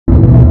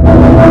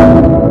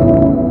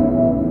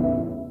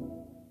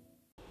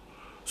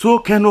So,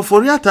 Ken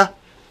Oforiatta,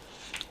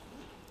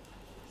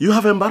 you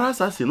have embarrassed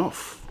us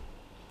enough.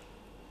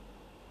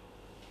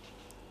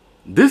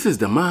 This is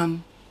the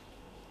man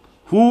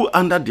who,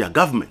 under their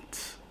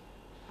government,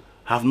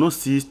 have not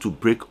ceased to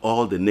break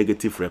all the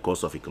negative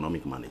records of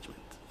economic management.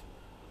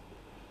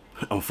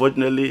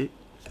 Unfortunately,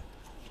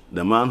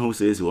 the man who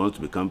says he wants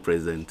to become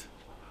president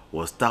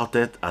was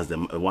touted as the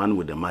one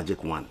with the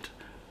magic wand.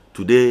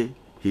 Today,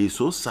 he is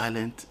so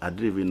silent, I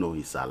didn't even know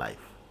he's alive.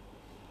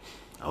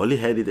 I only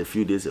heard it a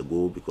few days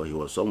ago because he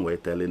was somewhere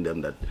telling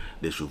them that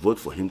they should vote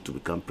for him to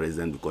become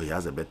president because he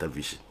has a better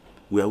vision.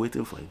 We are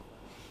waiting for him.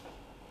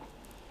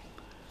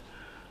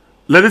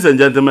 Ladies and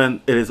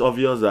gentlemen, it is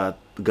obvious that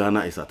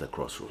Ghana is at a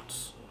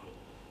crossroads.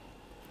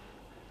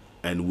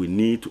 And we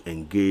need to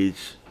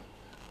engage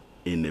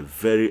in a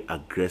very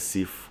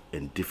aggressive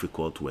and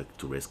difficult work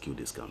to rescue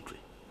this country.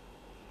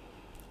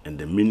 And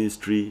the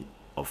Ministry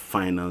of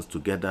Finance,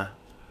 together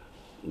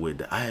with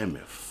the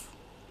IMF,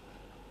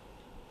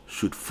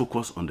 should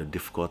focus on the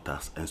difficult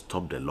tasks and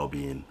stop the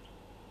lobbying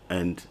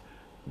and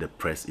the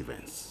press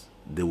events.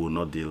 They will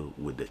not deal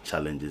with the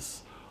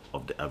challenges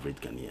of the average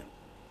Ghanaian.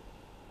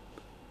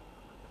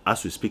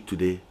 As we speak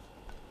today,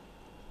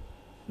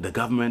 the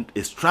government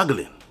is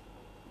struggling,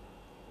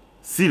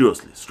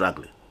 seriously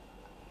struggling,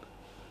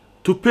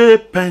 to pay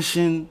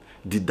pension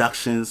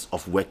deductions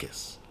of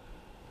workers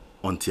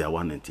on Tier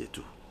 1 and Tier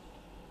 2.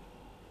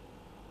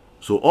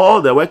 So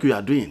all the work you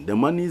are doing, the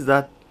monies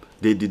that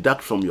they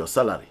deduct from your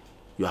salary,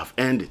 you have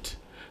earned it.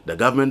 The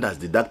government has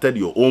deducted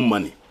your own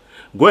money.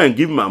 Go and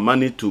give my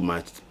money to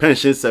my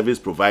pension service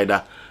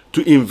provider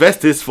to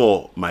invest this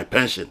for my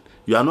pension.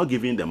 You are not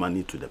giving the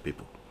money to the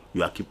people.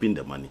 You are keeping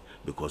the money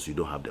because you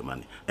don't have the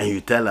money. And you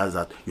tell us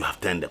that you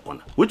have turned the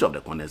corner. Which of the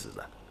corners is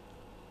that?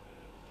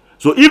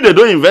 So if they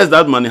don't invest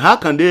that money, how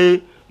can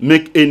they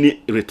make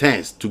any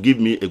returns to give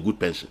me a good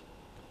pension?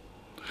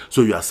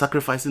 So you are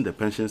sacrificing the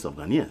pensions of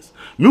Ghanaians.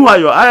 Meanwhile,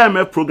 your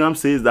IMF program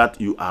says that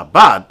you are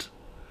barred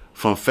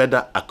from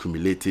further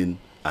accumulating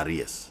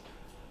arrears.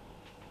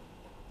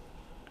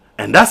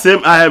 And that same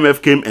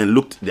IMF came and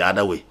looked the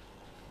other way,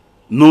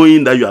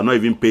 knowing that you are not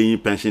even paying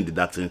pension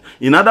deductions.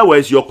 In other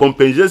words, your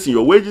compensation,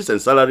 your wages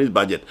and salaries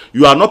budget,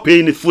 you are not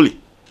paying it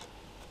fully.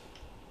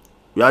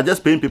 You are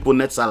just paying people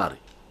net salary.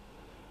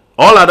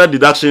 All other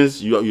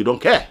deductions, you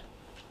don't care.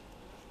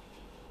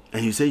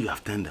 And you say you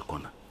have turned the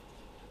corner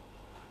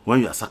when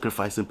you are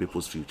sacrificing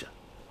people's future.